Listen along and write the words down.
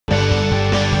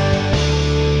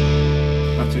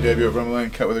your debut at Bramall Lane,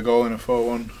 kept with a goal in a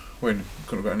 4-1 win.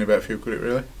 Couldn't have got any better for you, could it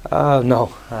really?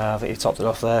 No, I think you topped it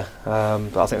off there.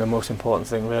 But I think the most important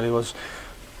thing really was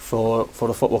for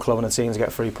the football club and the team to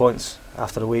get 3 points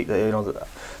after the week, that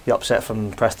the upset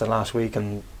from Preston last week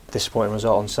and disappointing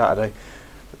result on Saturday.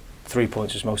 3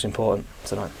 points was most important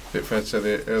tonight. Bit fair to say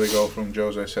the early goal from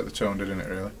Jose set the tone, didn't it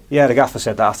really? Yeah, the gaffer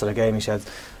said that after the game. He said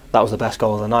that was the best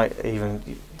goal of the night.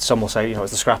 Even some will say,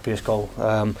 it's the scrappiest goal,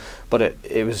 but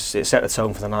it set the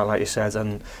tone for the night, like you said,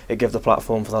 and it gave the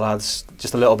platform for the lads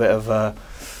just a little bit of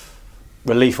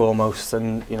relief almost.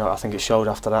 And I think it showed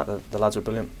after that the lads were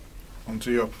brilliant. On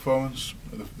to your performance,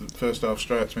 the first half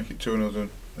strike to make it 2-0,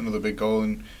 another big goal,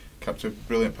 and capped a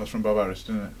brilliant pass from Bob Harris,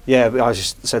 didn't it? Yeah, I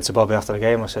just said to Bobby after the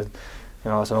game, I said,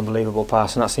 it's an unbelievable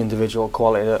pass, and that's the individual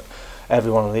quality that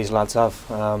every one of these lads have.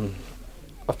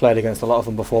 I've played against a lot of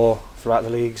them before throughout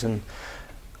the leagues, and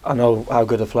I know how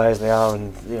good the players they are,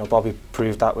 and Bobby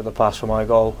proved that with the pass for my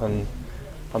goal, and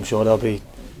I'm sure there'll be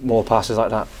more passes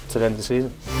like that to the end of the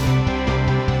season.